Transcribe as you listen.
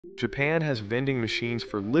Japan has vending machines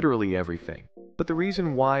for literally everything, but the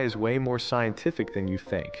reason why is way more scientific than you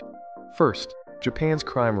think. First, Japan's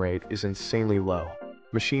crime rate is insanely low.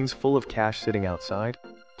 Machines full of cash sitting outside?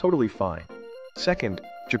 Totally fine. Second,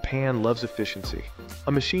 Japan loves efficiency.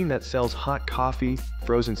 A machine that sells hot coffee,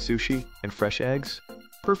 frozen sushi, and fresh eggs?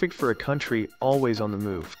 Perfect for a country always on the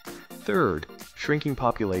move. Third, shrinking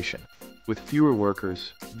population. With fewer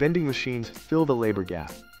workers, vending machines fill the labor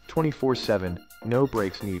gap. 24/7, no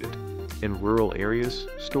breaks needed. In rural areas,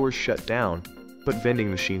 stores shut down, but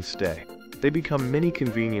vending machines stay. They become mini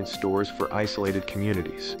convenience stores for isolated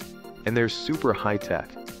communities. And they're super high-tech,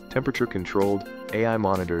 temperature-controlled,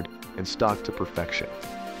 AI-monitored, and stocked to perfection.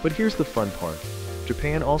 But here's the fun part.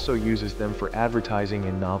 Japan also uses them for advertising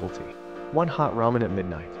and novelty. One hot ramen at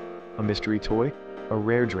midnight, a mystery toy, a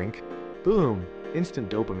rare drink, boom, instant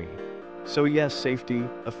dopamine. So yes, safety,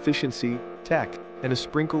 efficiency, tech, and a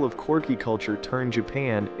sprinkle of quirky culture turn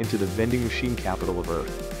Japan into the vending machine capital of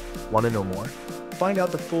Earth. Want to know more? Find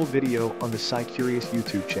out the full video on the SciCurious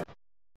YouTube channel.